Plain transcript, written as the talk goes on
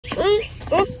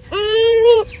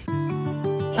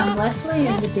Leslie,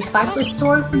 and this is Cypress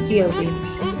Story for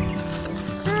GeoBeats.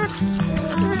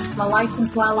 I'm a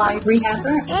licensed wildlife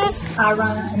rehabber. I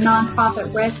run a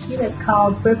nonprofit rescue that's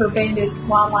called River Banded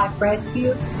Wildlife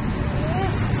Rescue.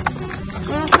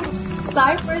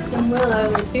 Cypress and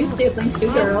Willow are two siblings,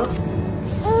 two girls.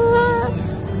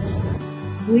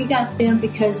 We got them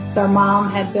because their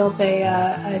mom had built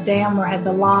a dam or had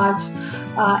the lodge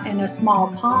in a small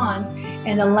pond,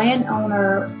 and the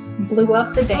landowner blew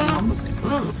up the dam.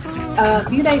 A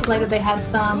few days later, they had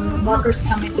some workers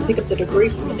come in to pick up the debris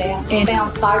from the dam and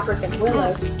found Cypress and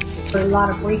Willow. A lot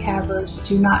of rehabbers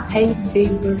do not take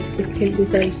beavers because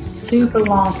it's a super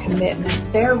long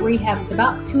commitment. Their rehab is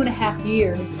about 2.5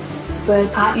 years,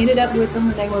 but I ended up with them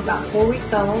when they were about 4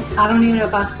 weeks old. I don't even know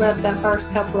if I slept that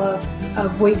first couple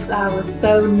of weeks. I was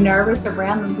so nervous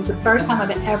around them. It was the first time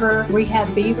I'd ever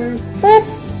rehabbed beavers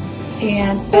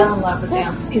and fell in love with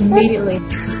them immediately.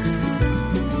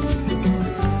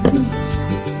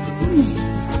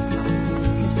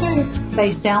 They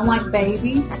sound like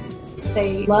babies.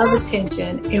 They love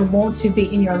attention and want to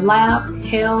be in your lap,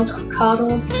 held or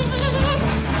cuddled.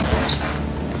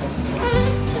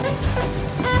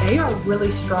 They are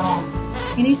really strong.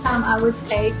 Anytime I would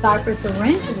take Cypress or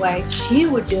Wrench away, she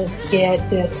would just get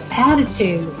this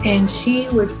attitude, and she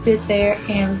would sit there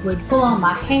and would pull on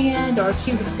my hand, or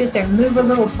she would sit there and move her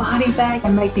little body back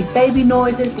and make these baby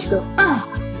noises. She'd go,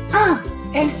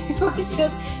 and it was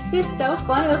just so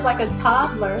fun. It was like a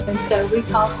toddler. And so we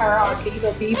called her our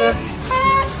beaver.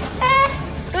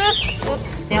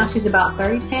 Now she's about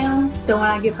 30 pounds. So when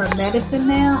I give her medicine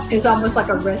now, it's almost like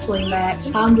a wrestling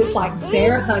match. I'm just like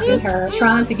bear hugging her,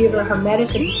 trying to give her her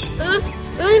medicine.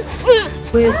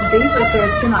 With beavers,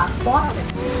 they're semi-aquatic.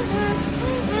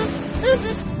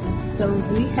 So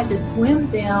we had to swim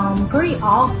them pretty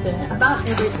often. About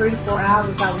every 3 to 4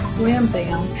 hours I would swim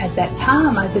them. At that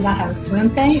time I did not have a swim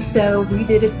tank, so we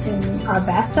did it in our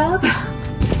bathtub.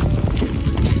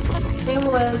 It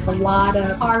was a lot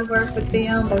of hard work with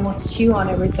them. They want to chew on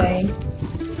everything,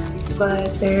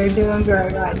 but they're doing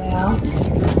great right now.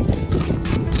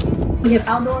 We have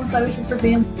outdoor enclosure for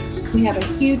them. We have a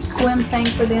huge swim tank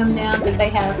for them now that they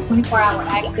have 24-hour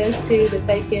access to, that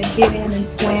they can get in and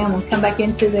swim and come back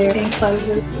into their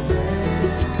enclosure.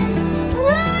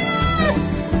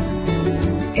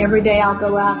 Every day I'll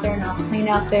go out there and I'll clean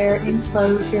out their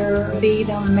enclosure, feed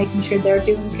them, and making sure they're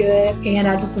doing good. And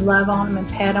I just love on them and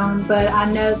pet on them. But I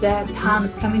know that time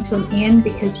is coming to an end,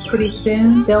 because pretty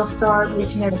soon they'll start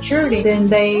reaching their maturity. Then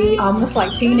they almost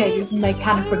like teenagers, and they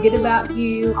kind of forget about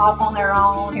you, off on their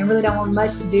own, and really don't want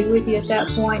much to do with you at that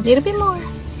point. Need a bit more.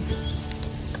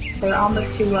 They're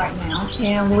almost 2 right now,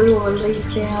 and we will release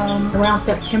them around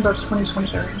September of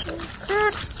 2023.